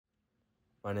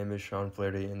My name is Sean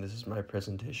Flaherty, and this is my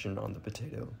presentation on the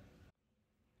potato.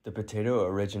 The potato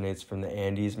originates from the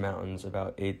Andes Mountains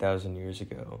about 8,000 years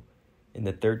ago. In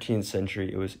the 13th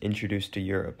century, it was introduced to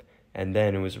Europe, and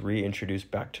then it was reintroduced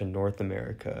back to North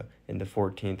America in the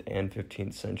 14th and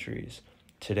 15th centuries.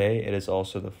 Today, it is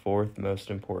also the fourth most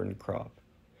important crop.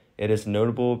 It is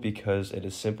notable because it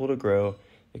is simple to grow,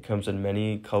 it comes in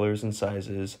many colors and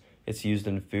sizes, it's used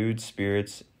in food,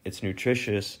 spirits, it's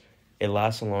nutritious, it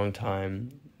lasts a long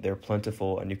time, they're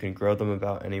plentiful, and you can grow them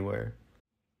about anywhere.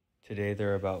 Today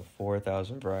there are about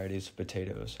 4,000 varieties of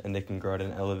potatoes, and they can grow at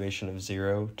an elevation of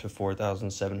 0 to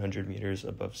 4,700 meters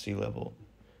above sea level.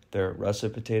 There are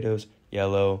russet potatoes,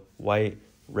 yellow, white,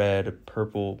 red,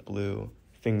 purple, blue,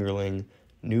 fingerling,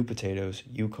 new potatoes,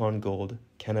 Yukon Gold,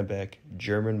 Kennebec,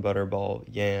 German butterball,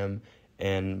 yam,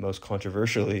 and most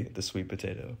controversially, the sweet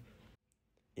potato.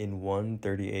 In one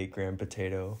 38-gram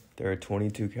potato, there are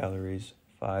 22 calories,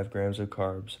 5 grams of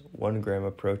carbs, 1 gram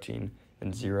of protein,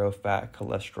 and 0 fat,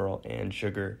 cholesterol, and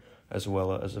sugar, as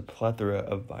well as a plethora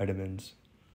of vitamins.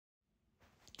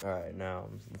 Alright, now,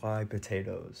 why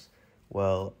potatoes?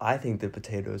 Well, I think that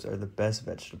potatoes are the best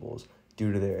vegetables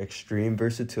due to their extreme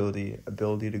versatility,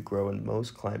 ability to grow in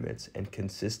most climates, and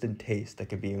consistent taste that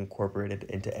can be incorporated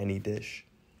into any dish.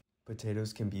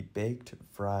 Potatoes can be baked,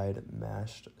 fried,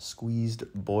 mashed, squeezed,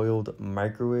 boiled,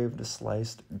 microwaved,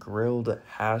 sliced, grilled,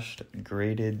 hashed,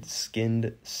 grated,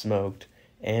 skinned, smoked,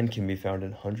 and can be found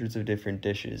in hundreds of different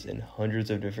dishes in hundreds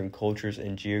of different cultures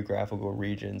and geographical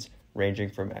regions, ranging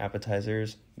from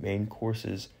appetizers, main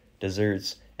courses,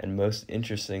 desserts, and most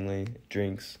interestingly,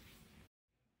 drinks.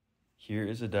 Here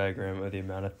is a diagram of the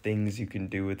amount of things you can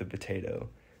do with a potato.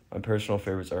 My personal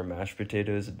favorites are mashed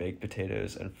potatoes, baked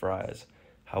potatoes, and fries.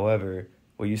 However,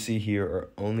 what you see here are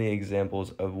only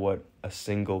examples of what a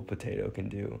single potato can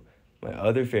do. My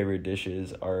other favorite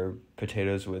dishes are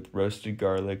potatoes with roasted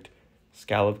garlic,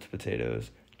 scalloped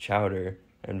potatoes, chowder,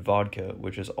 and vodka,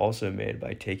 which is also made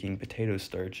by taking potato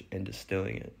starch and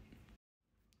distilling it.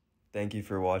 Thank you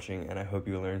for watching, and I hope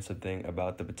you learned something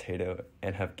about the potato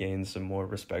and have gained some more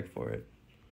respect for it.